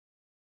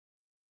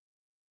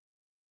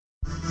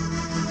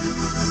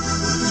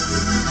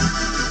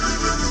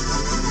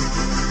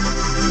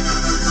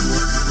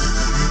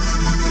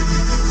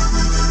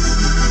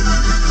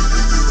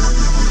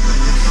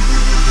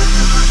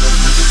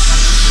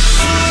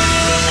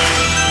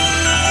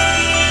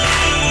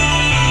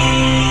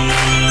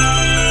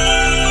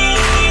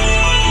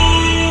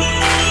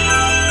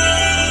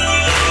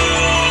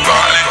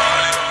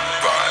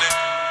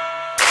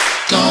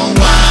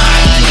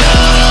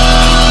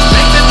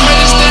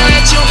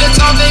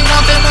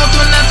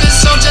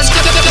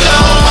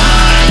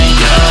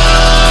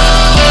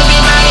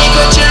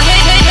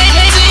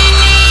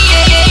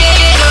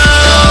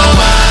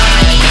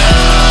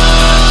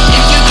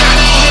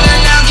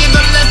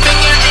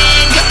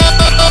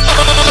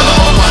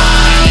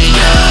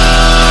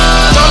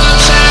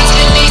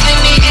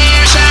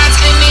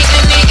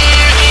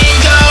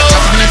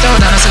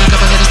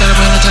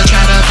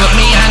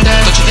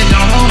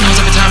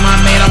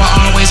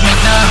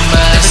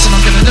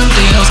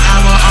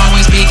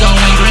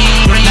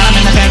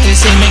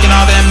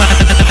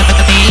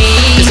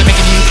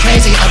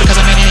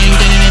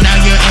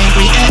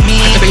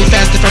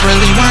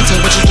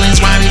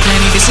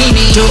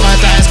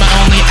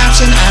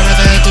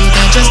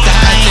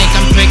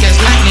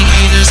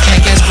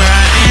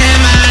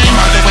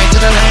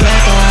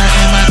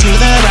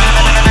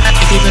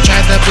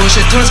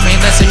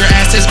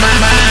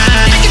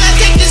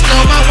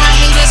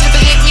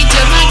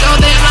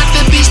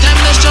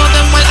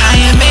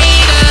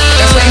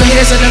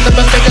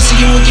nothing but faker, so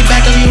you will get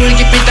back, or you will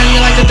get beat down.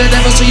 You're like the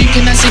devil, so you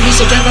cannot see me.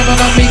 So drive up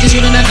about me, cause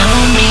you do not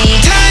know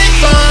me. Time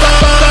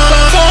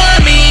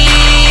for me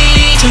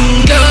to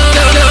go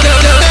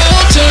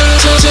to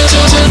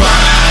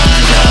wild.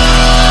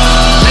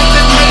 Let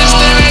them haters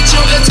stare at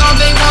you, it's all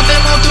they want. They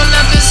won't do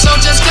nothing, so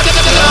just go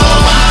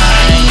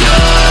wild.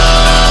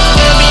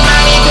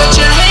 Everybody put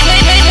your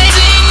hands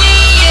in the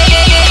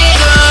air.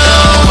 Go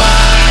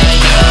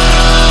wild.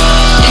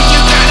 If you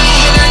got a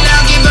hitter now,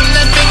 give them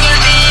the finger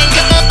and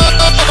go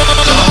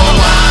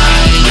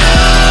wild.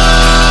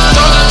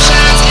 Throw them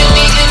shots in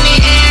the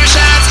air,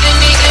 shots in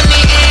the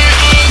air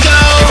and go.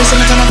 Every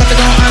single time I'm about to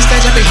go on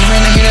stage, I be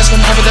hearing the haters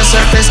from over the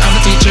surface. I'm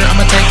the teacher,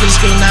 I'ma take you to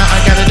school now. All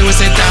I gotta do is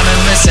sit down and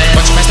listen.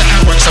 Watch your master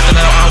at work, something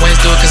I don't always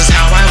do, cause it's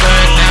how I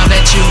work. Now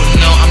that you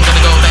know, I'm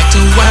gonna go back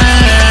to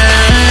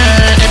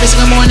work. Every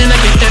single morning I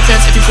get that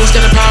fence. If you fools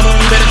got a problem,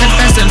 you better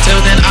confess.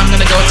 Until then, I'm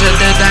gonna go to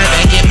the dive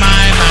and get my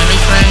mind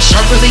refreshed.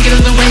 I'm really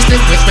getting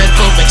wasted with Red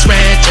Bull mixed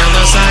red,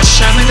 jello sauce.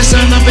 Shine like the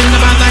sun up in the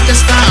bottom like a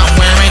star. I'm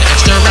wearing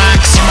extra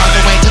rocks. I'm all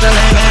the way to the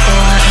left, or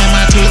am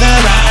I to the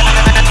right?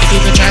 If you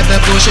even tried the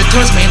bullshit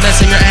towards me,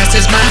 let's say your ass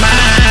is my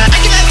mind. I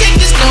cannot take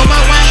this no more.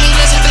 Why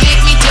haters have to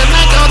hate me till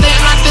I go there?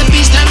 Rock the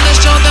beast, time to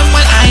show them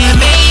what I am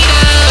made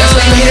of. That's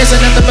why you haters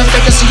are nothing but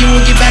fakers, so you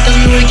will get back, or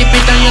you will get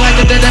beat down. You're like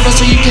the devil,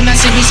 so you cannot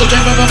see me. So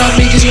drive up